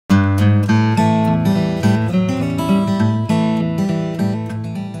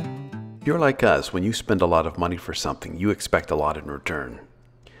like us, when you spend a lot of money for something, you expect a lot in return.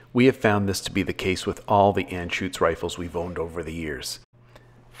 We have found this to be the case with all the Anschutz rifles we've owned over the years.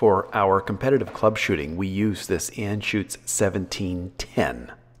 For our competitive club shooting, we use this Anschutz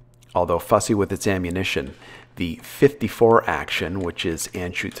 1710. Although fussy with its ammunition, the 54 action, which is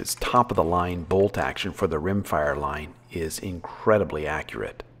Anschutz's top-of-the-line bolt action for the rimfire line, is incredibly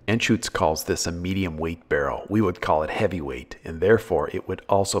accurate. Anschutz calls this a medium weight barrel. We would call it heavyweight, and therefore it would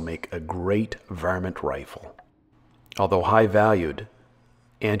also make a great varmint rifle. Although high valued,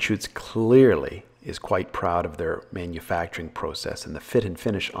 Anschutz clearly is quite proud of their manufacturing process, and the fit and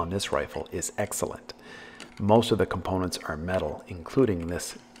finish on this rifle is excellent. Most of the components are metal, including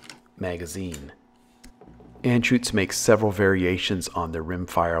this magazine. Anschutz makes several variations on their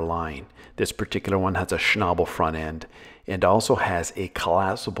rimfire line. This particular one has a schnabel front end and also has a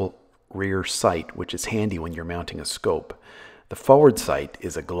collapsible rear sight, which is handy when you're mounting a scope. The forward sight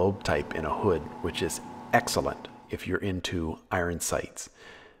is a globe type in a hood, which is excellent if you're into iron sights.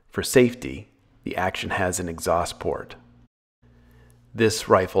 For safety, the action has an exhaust port. This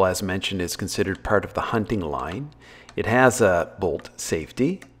rifle, as mentioned, is considered part of the hunting line. It has a bolt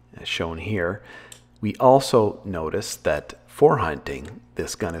safety, as shown here. We also notice that for hunting,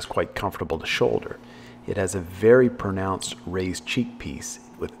 this gun is quite comfortable to shoulder. It has a very pronounced raised cheek piece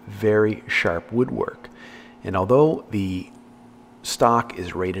with very sharp woodwork. And although the stock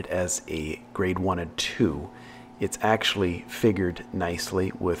is rated as a grade 1 and 2, it's actually figured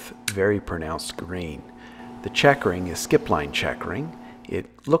nicely with very pronounced grain. The checkering is skip line checkering.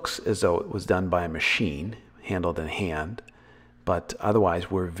 It looks as though it was done by a machine, handled in hand, but otherwise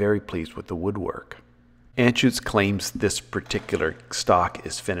we're very pleased with the woodwork. Anschutz claims this particular stock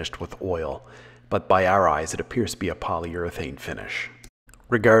is finished with oil, but by our eyes it appears to be a polyurethane finish.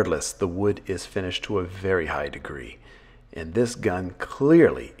 Regardless, the wood is finished to a very high degree, and this gun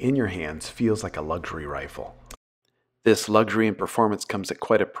clearly in your hands feels like a luxury rifle. This luxury and performance comes at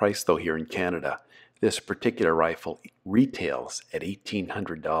quite a price though here in Canada. This particular rifle retails at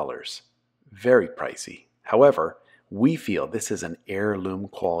 $1,800. Very pricey. However, we feel this is an heirloom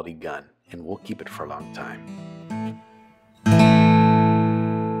quality gun, and we'll keep it for a long time.